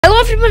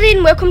everybody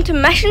and welcome to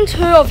Mission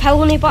 2 of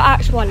Hello Neighbour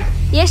Act 1.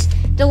 Yes,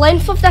 the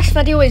length of this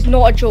video is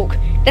not a joke.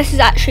 This is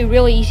actually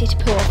really easy to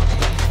pull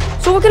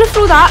off. So we're going to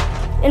throw that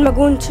and we're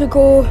going to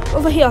go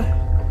over here.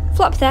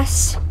 Flip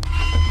this.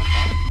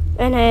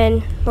 And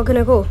then we're going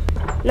to go.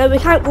 Now we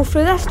can't go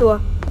through this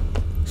door.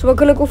 So we're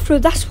going to go through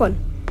this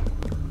one.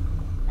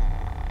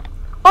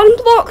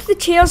 Unblock the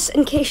chairs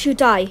in case you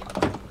die.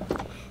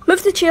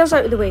 Move the chairs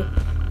out of the way.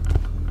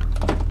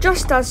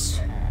 Just as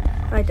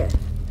I did.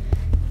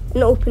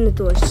 And open the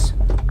doors.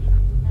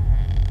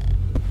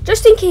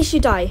 Just in case you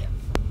die.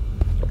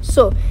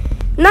 So,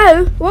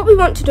 now what we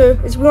want to do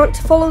is we want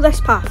to follow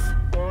this path.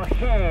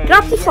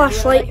 Grab the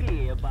flashlight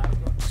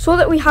so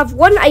that we have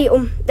one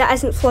item that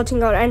isn't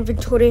flooding our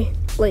inventory,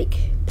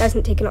 like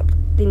isn't taking up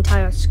the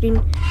entire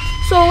screen.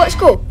 So let's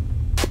go.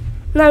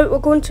 Now we're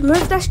going to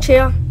move this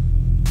chair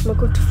and we're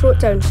going to throw it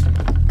down.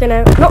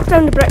 Gonna knock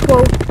down the brick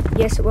wall.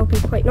 Yes, it will be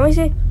quite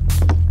noisy.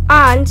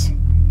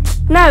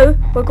 And now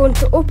we're going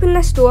to open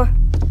this door.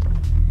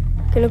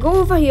 Gonna go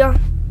over here,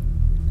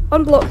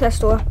 unblock this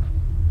door,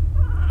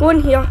 go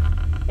in here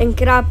and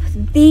grab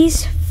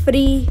these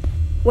 3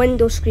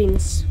 window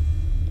screens.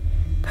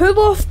 Pull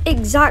off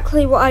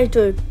exactly what I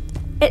do.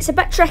 It's a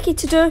bit tricky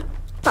to do,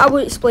 but I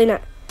will explain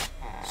it.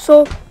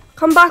 So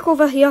come back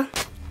over here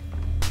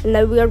and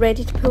now we are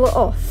ready to pull it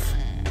off.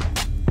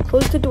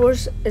 Close the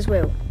doors as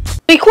well.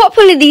 Equip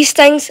one of these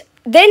things,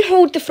 then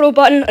hold the throw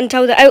button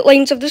until the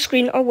outlines of the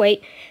screen are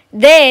white,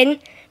 then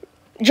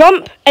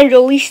jump and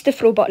release the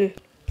throw button.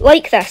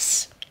 Like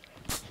this.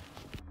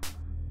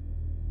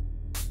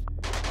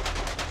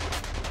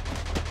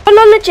 Turn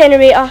on the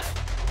generator.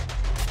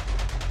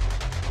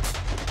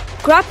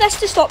 Grab this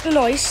to stop the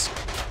noise.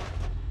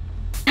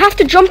 You have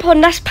to jump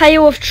on this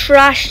pile of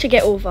trash to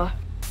get over.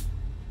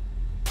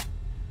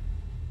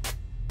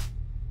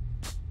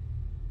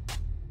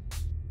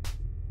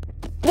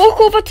 Walk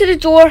over to the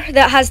door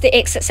that has the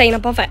exit sign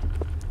above it.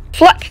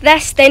 Flip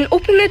this, then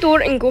open the door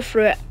and go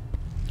through it.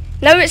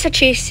 Now it's a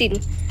chase scene.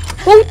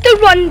 Hold the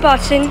run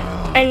button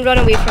and run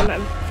away from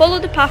him. Follow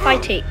the path I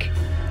take.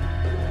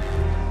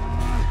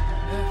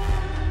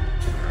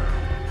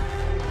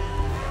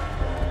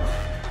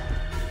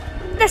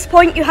 At this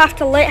point you have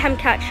to let him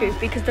catch you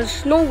because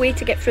there's no way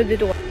to get through the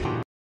door.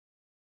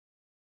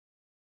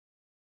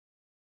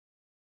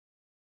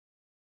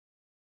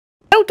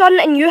 Well done,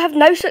 and you have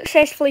now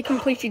successfully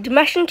completed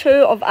Mission 2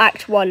 of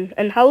Act 1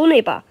 in Hello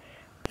Neighbour.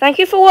 Thank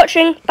you for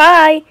watching.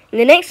 Bye! In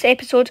the next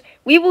episode,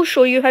 we will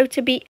show you how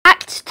to beat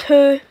Act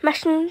 2,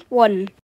 Mission 1.